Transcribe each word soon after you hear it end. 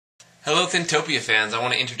Hello, Thintopia fans. I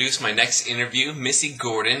want to introduce my next interview, Missy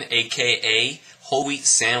Gordon, a.k.a.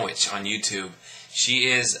 WholeWheatSandwich on YouTube. She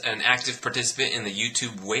is an active participant in the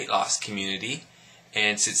YouTube weight loss community,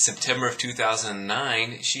 and since September of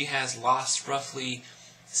 2009, she has lost roughly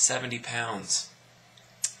 70 pounds.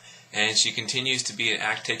 And she continues to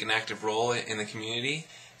take an active role in the community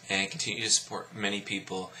and continue to support many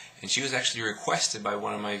people. And she was actually requested by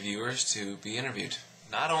one of my viewers to be interviewed.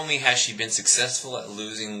 Not only has she been successful at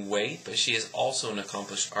losing weight, but she is also an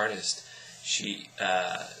accomplished artist. She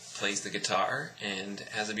plays the guitar and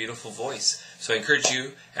has a beautiful voice. So I encourage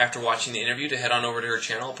you, after watching the interview, to head on over to her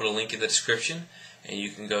channel. I'll put a link in the description, and you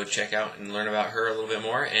can go check out and learn about her a little bit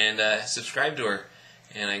more, and subscribe to her.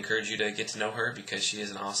 And I encourage you to get to know her because she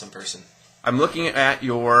is an awesome person. I'm looking at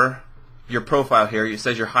your profile here. It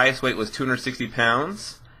says your highest weight was 260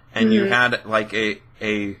 pounds, and you had like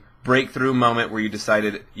a breakthrough moment where you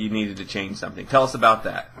decided you needed to change something. Tell us about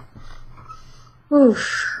that.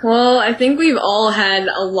 Oof. Well, I think we've all had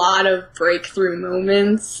a lot of breakthrough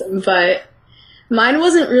moments, but mine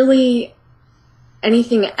wasn't really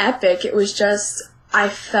anything epic. It was just I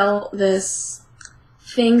felt this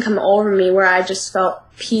thing come over me where I just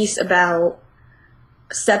felt peace about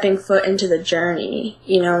stepping foot into the journey,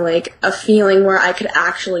 you know, like a feeling where I could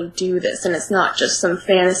actually do this, and it's not just some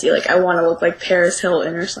fantasy, like I want to look like Paris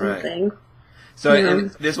Hilton or something. Right. So and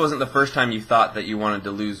this wasn't the first time you thought that you wanted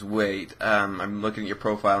to lose weight. I'm looking at your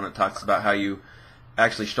profile, and it talks about how you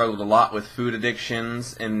actually struggled a lot with food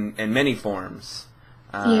addictions in many forms.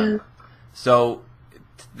 So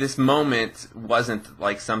this moment wasn't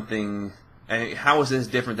like something... How was this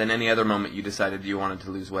different than any other moment you decided you wanted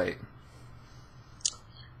to lose weight?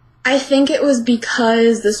 I think it was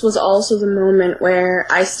because this was also the moment where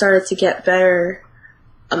I started to get better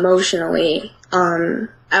emotionally.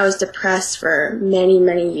 I was depressed for many,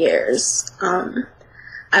 many years.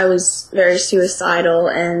 I was very suicidal,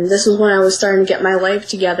 and this was when I was starting to get my life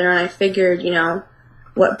together, and I figured, you know,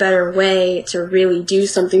 what better way to really do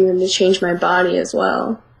something than to change my body as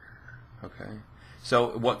well. Okay.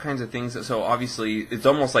 So what kinds of things... So obviously, it's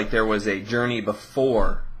almost like there was a journey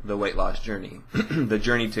before the weight loss journey. The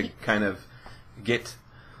journey to kind of get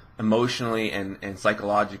emotionally and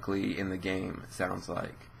psychologically in the game, it sounds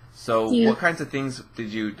like. So what kinds of things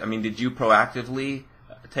did you proactively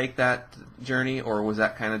take that journey, or was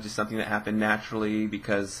that kind of just something that happened naturally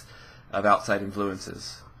because of outside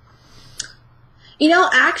influences? You know,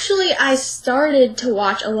 actually, I started to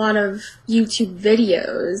watch a lot of YouTube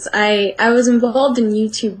videos. I was involved in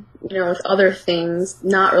YouTube, you know, with other things,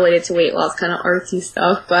 not related to weight loss, kind of artsy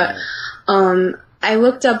stuff, but I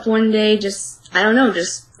looked up one day just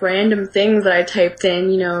random things that I typed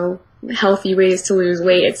in, you know, healthy ways to lose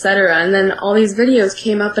weight, etc. And then all these videos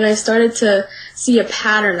came up, and I started to see a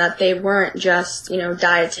pattern that they weren't just, you know,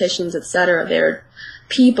 dietitians, etc. They're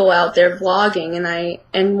people out there vlogging,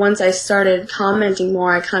 and once I started commenting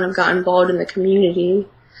more, I kind of got involved in the community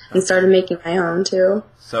and started making my own too.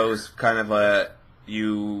 So it was kind of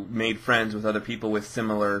you made friends with other people with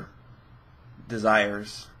similar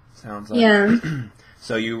desires, sounds like. Yeah.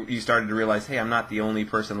 So you started to realize, hey, I'm not the only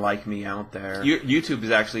person like me out there. YouTube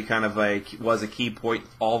is actually kind of was a key point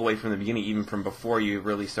all the way from the beginning, even from before you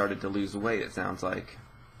really started to lose weight, it sounds like.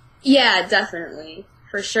 Yeah, definitely.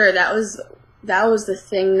 For sure. That was the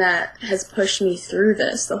thing that has pushed me through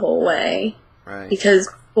this the whole way. Right. Because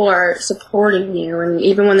people are supporting you, and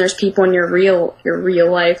even when there's people in your real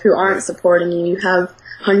life who aren't supporting you, you have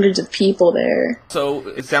hundreds of people there. So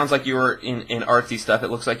it sounds like you were in artsy stuff. It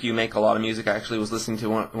looks like you make a lot of music. I actually was listening to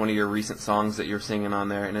one of your recent songs that you're singing on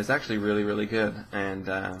there, and it's actually really, really good. And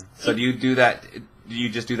so do you do that? Do you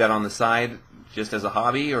just do that on the side, just as a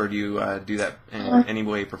hobby, or do you do that in any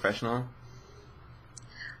way professional?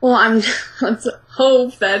 Well, let's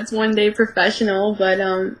hope that's one day professional, but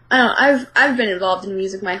I've been involved in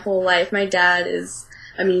music my whole life. My dad is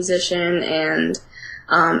a musician, and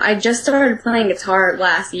I just started playing guitar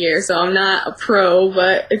last year, so I'm not a pro,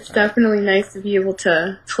 but it's definitely nice to be able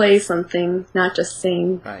to play something, not just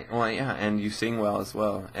sing. Right. Well, yeah, and you sing well as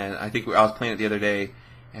well. And I think I was playing it the other day,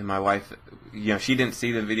 and my wife, you know, she didn't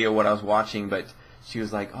see the video what I was watching, but she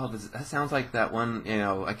was like, "Oh, that sounds like that one." You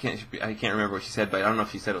know, I can't remember what she said, but I don't know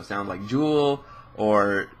if she said it sounded like Jewel,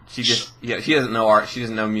 or she just she doesn't know art. She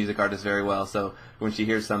doesn't know music artists very well, so when she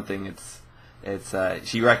hears something, it's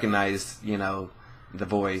she recognized, you know, the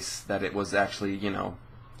voice, that it was actually, you know,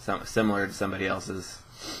 similar to somebody else's.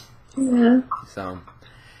 Yeah. So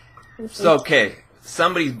okay,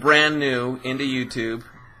 somebody's brand new into YouTube.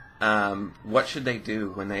 What should they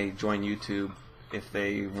do when they join YouTube if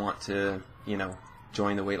they want to, you know,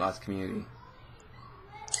 join the weight loss community?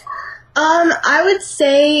 I would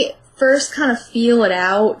say first kind of feel it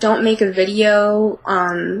out. Don't make a video,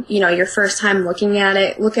 your first time looking at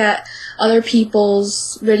it. Look at other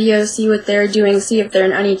people's videos, see what they're doing, see if there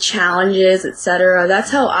are any challenges, etc. That's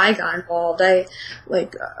how I got involved.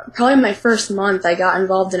 Probably my first month, I got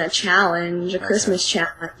involved in a challenge, a Christmas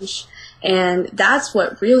challenge. And that's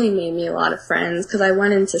what really made me a lot of friends, because I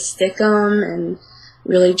went into Stickum and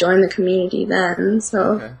really joined the community then.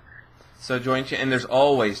 So. Okay. So and there's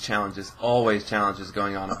always challenges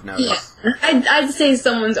going on. I've noticed. Yeah, I'd say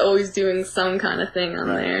someone's always doing some kind of thing on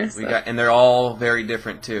there. So. And they're all very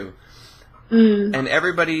different too. And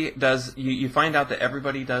everybody does. You find out that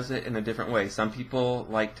everybody does it in a different way. Some people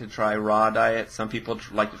like to try raw diets. Some people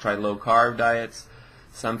like to try low carb diets.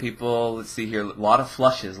 Some people, let's see here, a lot of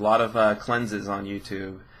flushes, a lot of cleanses on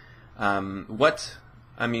YouTube. What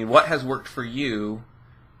has worked for you?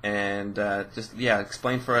 And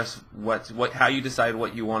explain for us how you decided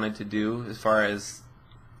what you wanted to do as far as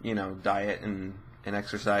diet and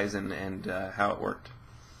exercise and how it worked.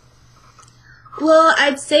 Well,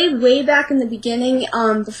 I'd say way back in the beginning,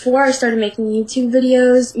 before I started making YouTube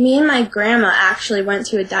videos, me and my grandma actually went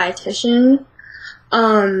to a dietitian,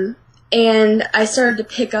 and I started to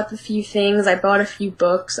pick up a few things. I bought a few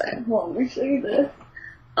books. Let me show you this.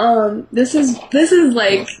 This is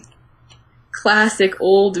like classic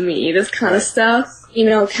old me, this kind of stuff,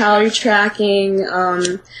 calorie tracking,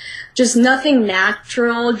 just nothing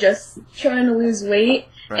natural, just trying to lose weight.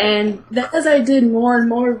 Right. And as I did more and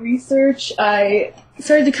more research, I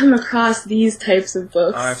started to come across these types of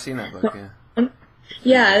books. Oh, I've seen that book, yeah.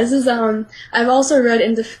 Yeah, this is, I've also read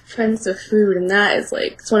In Defense of Food, and that is,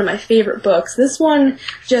 it's one of my favorite books. This one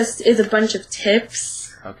just is a bunch of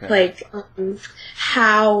tips,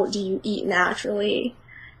 how do you eat naturally?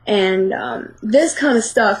 And this kind of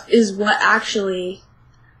stuff is what actually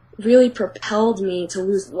really propelled me to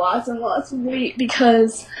lose lots and lots of weight,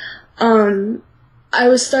 because I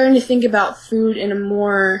was starting to think about food in a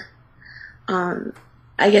more,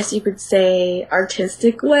 I guess you could say,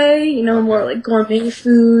 artistic way, more like gourmet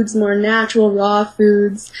foods, more natural, raw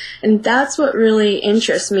foods. And that's what really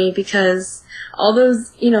interests me, because all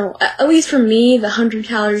those, at least for me, the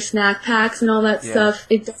 100-calorie snack packs and all that stuff,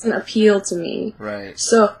 it doesn't appeal to me. Right.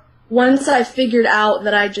 So once I figured out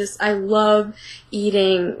that I love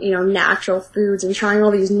eating, natural foods and trying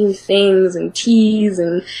all these new things and teas,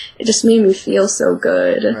 and it just made me feel so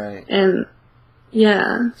good. Right. And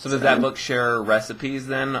yeah. So does that book share recipes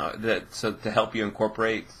then, to help you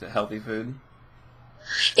incorporate healthy food?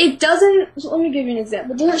 It doesn't. Let me give you an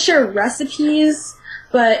example. It doesn't share recipes,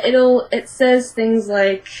 but it says things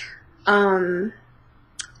like, don't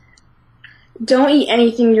eat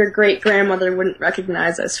anything your great-grandmother wouldn't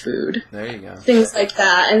recognize as food. There you go. Things like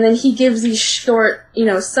that. And then he gives these short,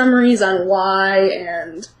 summaries on why,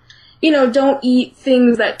 and, don't eat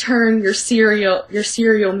things that turn your cereal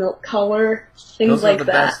milk color. Things like that.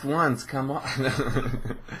 Those are the best ones, come on.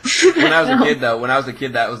 When I was a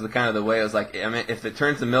kid, that was the way. I was like, if it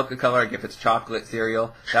turns the milk a color, like if it's chocolate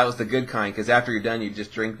cereal, that was the good kind, because after you're done, you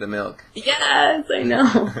just drink the milk. Yes, I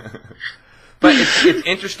know. But it's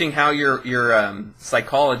interesting how your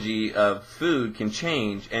psychology of food can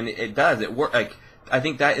change, and it does. It work. I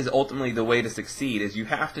think that is ultimately the way to succeed. Is you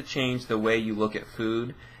have to change the way you look at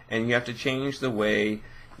food, and you have to change the way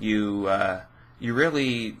you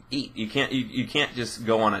really eat. You can't just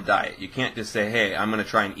go on a diet. You can't just say, hey, I'm going to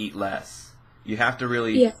try and eat less. You have to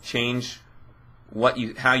really change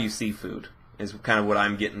how you see food. Is kind of what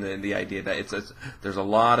I'm getting the idea that there's a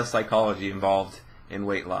lot of psychology involved in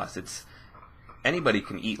weight loss. Anybody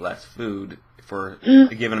can eat less food for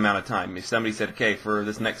a given amount of time. If somebody said, okay, for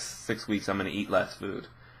this next 6 weeks, I'm going to eat less food.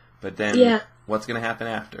 But then what's going to happen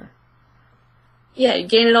after? Yeah, you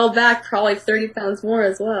gain it all back, probably 30 pounds more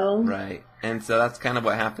as well. Right. And so that's kind of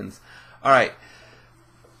what happens. All right.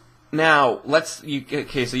 Now, so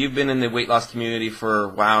you've been in the weight loss community for,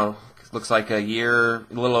 looks like a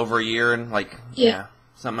little over a year, and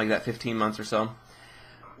something like that, 15 months or so.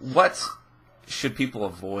 What should people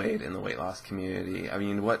avoid in the weight loss community? I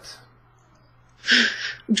mean, what?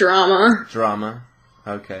 Drama.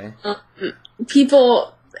 Okay.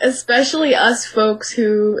 People, especially us folks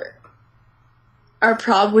who are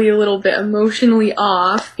probably a little bit emotionally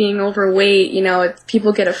off, being overweight,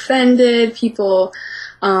 people get offended, people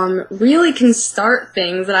really can start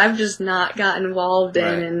things that I've just not got involved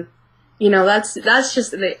in, and that's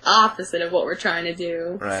just the opposite of what we're trying to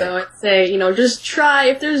do. Right. So I'd say, just try,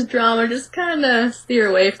 if there's drama, just kind of steer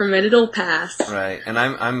away from it. It'll pass. Right. And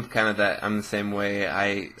I'm kind of that. I'm the same way.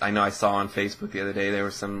 I know I saw on Facebook the other day there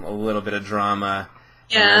was a little bit of drama.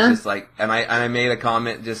 Yeah. And it was just and I made a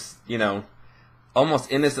comment, just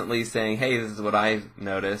almost innocently saying, "Hey, this is what I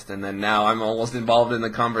noticed," and then now I'm almost involved in the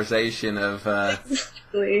conversation of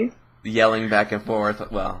Exactly. yelling back and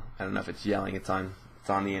forth. Well, I don't know if it's yelling. It's on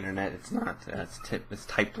the internet. It's not. It's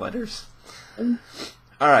typed letters.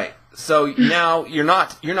 All right. So now you're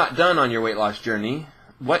not done on your weight loss journey.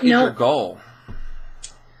 What is your goal?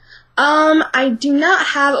 I do not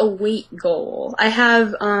have a weight goal. I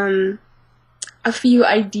have a few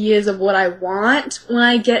ideas of what I want when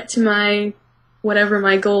I get to my whatever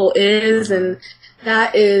my goal is, and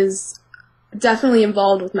that is definitely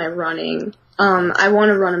involved with my running. I want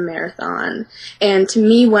to run a marathon, and to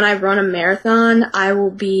me, when I run a marathon, that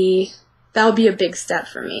will be a big step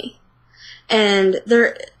for me. And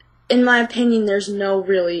in my opinion, there's no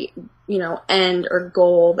really, end or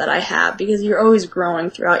goal that I have, because you're always growing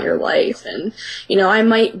throughout your life. And, I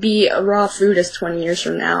might be a raw foodist 20 years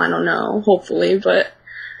from now. I don't know, hopefully, but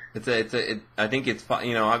I think it's,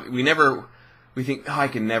 we think, oh, I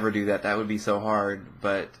can never do that. That would be so hard.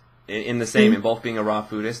 But in both being a raw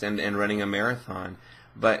foodist and running a marathon.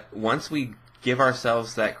 But once we give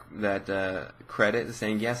ourselves that credit,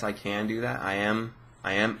 saying, yes, I can do that. I am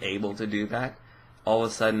able to do that. All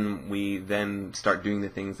of a sudden, we then start doing the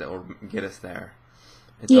things that will get us there.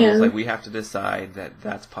 It's almost like we have to decide that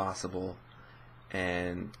that's possible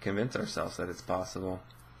and convince ourselves that it's possible.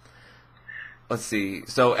 Let's see.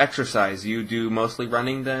 So exercise, you do mostly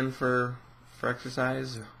running then for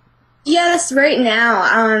exercise? Yes, right now.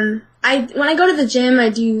 When I go to the gym, I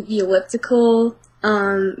do the elliptical,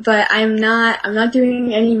 but I'm not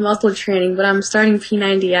doing any muscle training, but I'm starting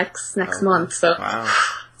P90X next month, so wow.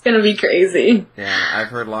 It's gonna be crazy. Yeah, I've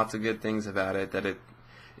heard lots of good things about it, that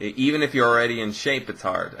even if you're already in shape, it's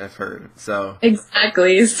hard, I've heard. So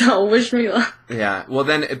exactly. So wish me luck. Yeah. Well,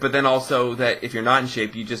 but then also that if you're not in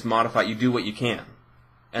shape, you just modify. You do what you can.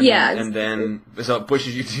 And then so it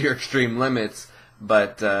pushes you to your extreme limits,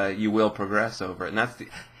 but you will progress over it. And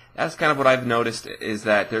that's kind of what I've noticed, is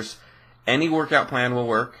that there's any workout plan will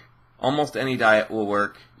work, almost any diet will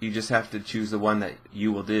work. You just have to choose the one that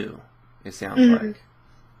you will do. It sounds like.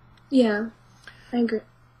 Yeah, I agree.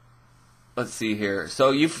 Let's see here.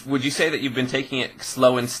 So would you say that you've been taking it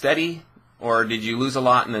slow and steady, or did you lose a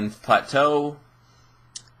lot and then plateau?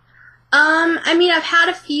 I mean, I've had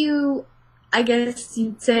a few, I guess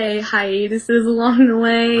you'd say, hiatuses along the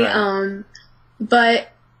way. Right.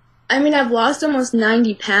 But I mean, I've lost almost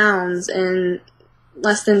 90 pounds in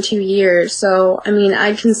less than 2 years. So I mean,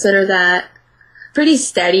 I consider that pretty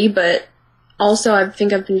steady, but also I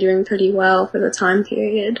think I've been doing pretty well for the time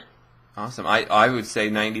period. Awesome. I would say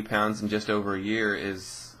 90 pounds in just over a year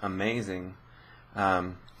is amazing.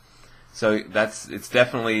 So it's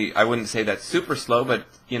definitely, I wouldn't say that's super slow, but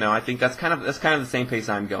I think that's kind of the same pace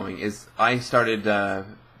I'm going. Is I started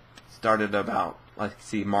about, let's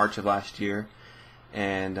see, March of last year,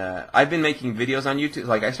 and I've been making videos on YouTube.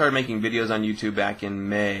 Like, I started making videos on YouTube back in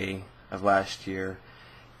May of last year.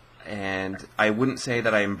 And I wouldn't say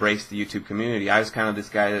that I embraced the YouTube community. I was kind of this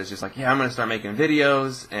guy that was just like, yeah, I'm going to start making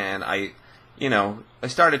videos. And I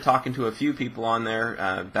started talking to a few people on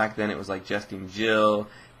there. Back then it was like Justine Jill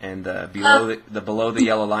and below the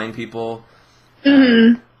yellow line people.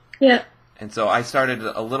 Yeah. And so I started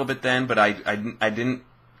a little bit then, but I didn't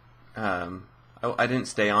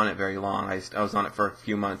stay on it very long. I was on it for a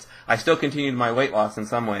few months. I still continued my weight loss in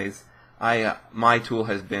some ways. My tool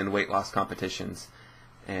has been weight loss competitions.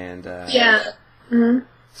 And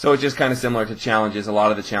so it's just kind of similar to challenges. A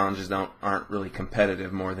lot of the challenges aren't really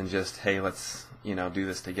competitive, more than just, hey, let's do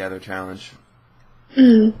this together challenge.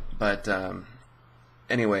 But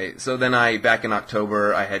anyway, so then back in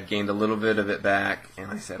October, I had gained a little bit of it back,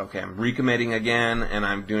 and I said, okay, I'm recommitting again, and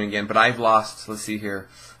I'm doing it again. But I've lost, let's see here,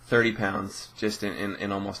 30 pounds just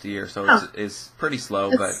in almost a year. So it's pretty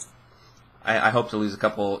slow, but I hope to lose a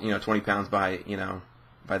couple, 20 pounds by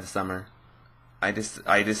the summer. I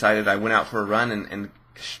decided I went out for a run and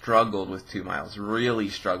struggled with 2 miles. Really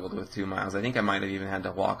struggled with 2 miles. I think I might have even had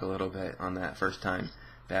to walk a little bit on that first time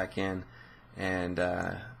back in. And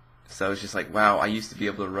so it's just like, wow, I used to be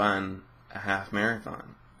able to run a half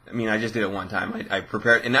marathon. I mean, I just did it one time. I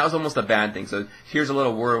prepared, and that was almost a bad thing. So here's a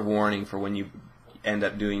little word of warning for when you end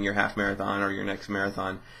up doing your half marathon or your next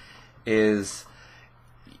marathon is,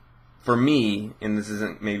 for me, and this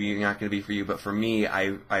isn't maybe not going to be for you, but for me,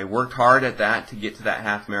 I worked hard at that to get to that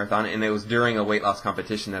half marathon, and it was during a weight loss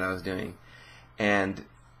competition that I was doing. And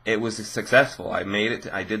it was successful. I made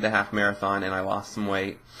it. I did the half marathon, and I lost some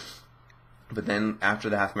weight. But then after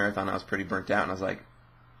the half marathon, I was pretty burnt out, and I was like,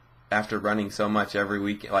 after running so much every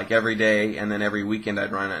week, like every day, and then every weekend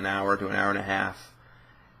I'd run an hour to an hour and a half,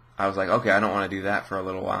 I was like, okay, I don't want to do that for a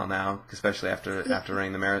little while now, especially after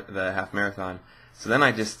running the half marathon. So then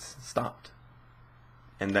I just stopped.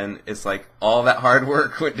 And then it's like all that hard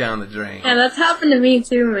work went down the drain. Yeah, that's happened to me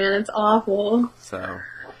too, man. It's awful.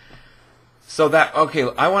 So that, okay,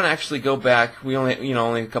 I want to actually go back. We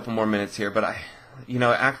only a couple more minutes here, but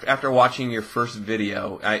after watching your first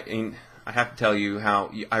video, I have to tell you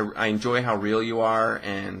how I enjoy how real you are,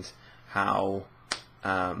 and how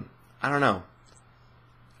I don't know.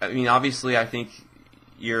 I mean, obviously, I think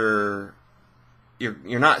you're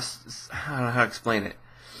not. I don't know how to explain it.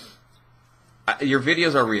 Your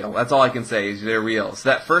videos are real. That's all I can say, is they're real. So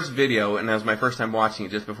that first video, and that was my first time watching it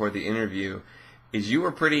just before the interview, is you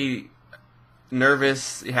were pretty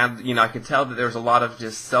nervous. You had, I could tell that there was a lot of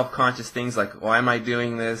just self-conscious things like, why am I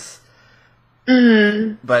doing this?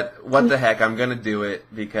 Mm-hmm. But what the heck, I'm gonna do it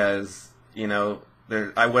because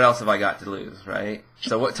what else have I got to lose, right?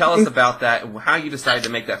 So tell us about that, how you decided to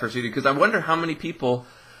make that first video, because I wonder how many people,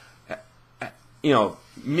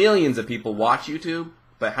 millions of people watch YouTube,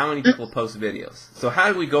 but how many people post videos? So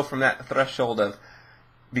how do we go from that threshold of,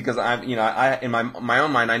 because I in my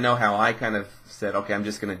own mind, I know how I kind of said, okay, I'm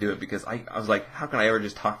just going to do it, because I was like, how can I ever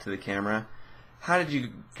just talk to the camera? How did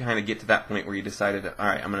you kind of get to that point where you decided, all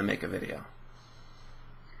right, I'm going to make a video?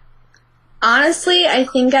 Honestly, I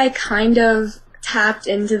think I kind of tapped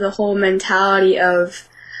into the whole mentality of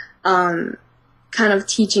kind of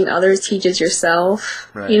teaching others teaches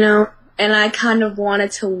yourself, right. And I kind of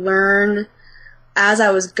wanted to learn as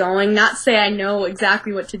I was going, not say I know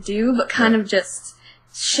exactly what to do, but kind of just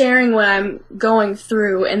sharing what I'm going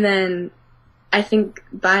through, and then I think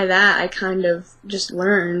by that I kind of just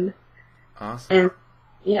learned. Awesome. And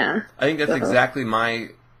yeah. I think that's exactly I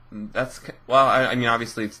mean,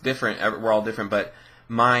 obviously it's different, we're all different, but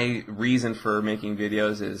my reason for making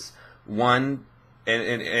videos is, one,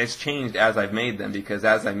 and it's changed as I've made them, because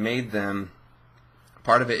as I made them,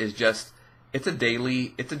 part of it is just, it's a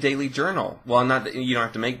daily journal. Well, not that you don't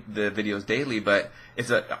have to make the videos daily, but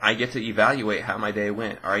I get to evaluate how my day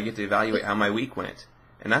went, or I get to evaluate how my week went,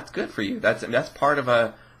 and that's good for you. That's part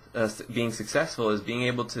of being successful, is being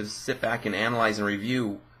able to sit back and analyze and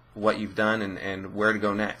review what you've done and where to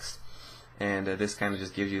go next. And this kind of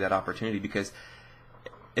just gives you that opportunity, because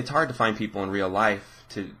it's hard to find people in real life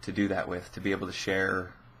to do that with, to be able to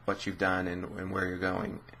share what you've done and where you're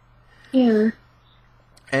going. Yeah.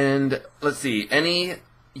 And let's see, any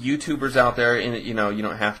YouTubers out there, you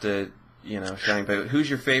don't have to, shine, but who's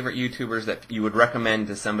your favorite YouTubers that you would recommend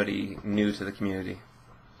to somebody new to the community?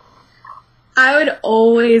 I would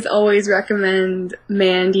always recommend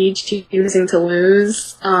Mandy Choosing to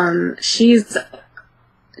Lose. She's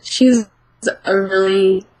a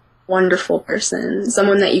really wonderful person,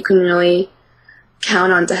 someone that you can really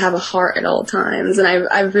count on to have a heart at all times, and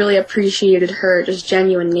I've really appreciated her just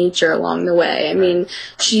genuine nature along the way. I mean,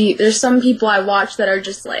 there's some people I watch that are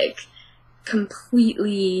just like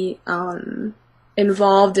completely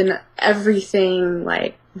involved in everything,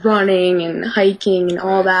 like running and hiking and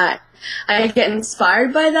all that. I get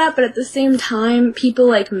inspired by that, but at the same time, people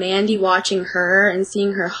like Mandy, watching her and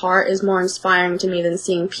seeing her heart is more inspiring to me than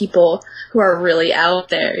seeing people who are really out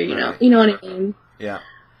there, you know what I mean? Yeah.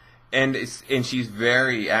 And she's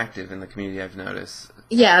very active in the community, I've noticed.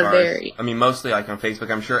 Yeah, very. I mean, mostly like on Facebook,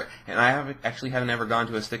 I'm sure. And I haven't ever gone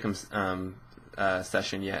to a Stick'em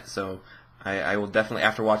session yet, so I will definitely,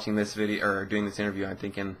 after watching this video or doing this interview, I'm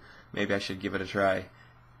thinking maybe I should give it a try.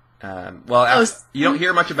 You don't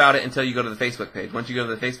hear much about it until you go to the Facebook page. Once you go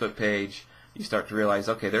to the Facebook page, you start to realize,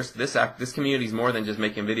 okay, there's this community is more than just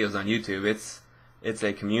making videos on YouTube. It's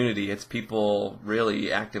a community. It's people really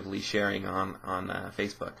actively sharing on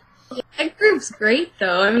Facebook. Yeah, that group's great,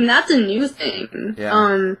 though. I mean, that's a new thing.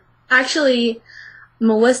 Yeah. Actually,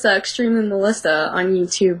 Melissa, Extremely Melissa, on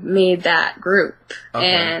YouTube made that group,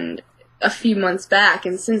 and a few months back,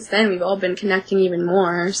 and since then we've all been connecting even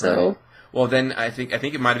more. So. Right. Well, then I think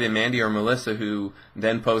it might have been Mandy or Melissa who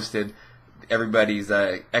then posted everybody's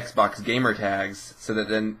Xbox gamer tags, so that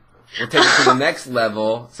then we'll take it to the next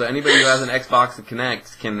level. So anybody who has an Xbox to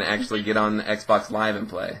connect can actually get on Xbox Live and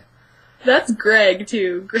play. That's Greg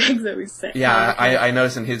too. Greg's always saying. Yeah, I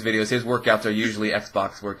noticed in his videos, his workouts are usually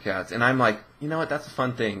Xbox workouts, and I'm like, you know what? That's a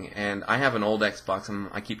fun thing. And I have an old Xbox, and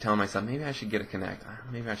I keep telling myself, maybe I should get a Kinect.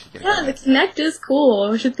 Maybe I should get a Kinect. Yeah, the Kinect is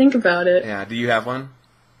cool. I should think about it. Yeah. Do you have one?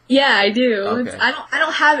 Yeah, I do. Okay. I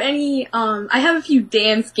don't have any. I have a few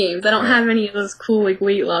dance games. I don't have any of those cool like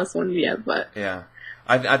weight loss ones yet, but yeah.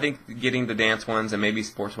 I think getting the dance ones and maybe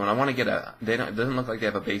sports one. I want to get it doesn't look like they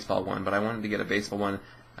have a baseball one, but I wanted to get a baseball one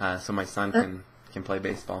so my son can play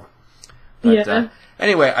baseball. But,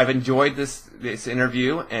 anyway, I've enjoyed this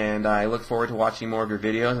interview, and I look forward to watching more of your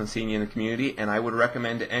videos and seeing you in the community. And I would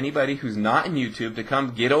recommend to anybody who's not in YouTube to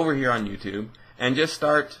come get over here on YouTube and just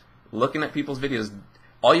start looking at people's videos.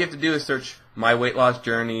 All you have to do is search my weight loss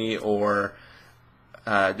journey, or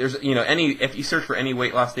there's, you know, if you search for any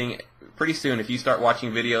weight loss thing, pretty soon if you start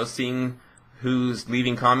watching videos, seeing who's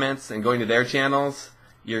leaving comments and going to their channels,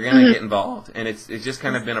 you're gonna get involved. And it's just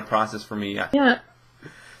kind of been a process for me. Yeah.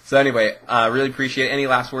 So anyway, really appreciate it. Any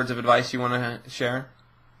last words of advice you want to share?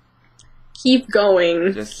 Keep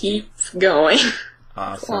going. Just keep going.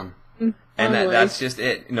 Awesome. And that's just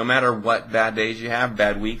it. No matter what bad days you have,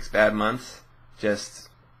 bad weeks, bad months, just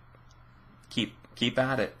keep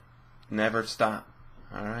at it. Never stop.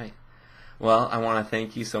 All right. Well, I want to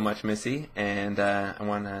thank you so much, Missy, and I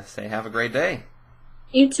want to say have a great day.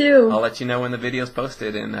 You too. I'll let you know when the video's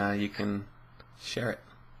posted, and you can share it.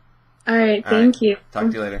 All right. Thank you. Talk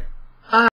to you later.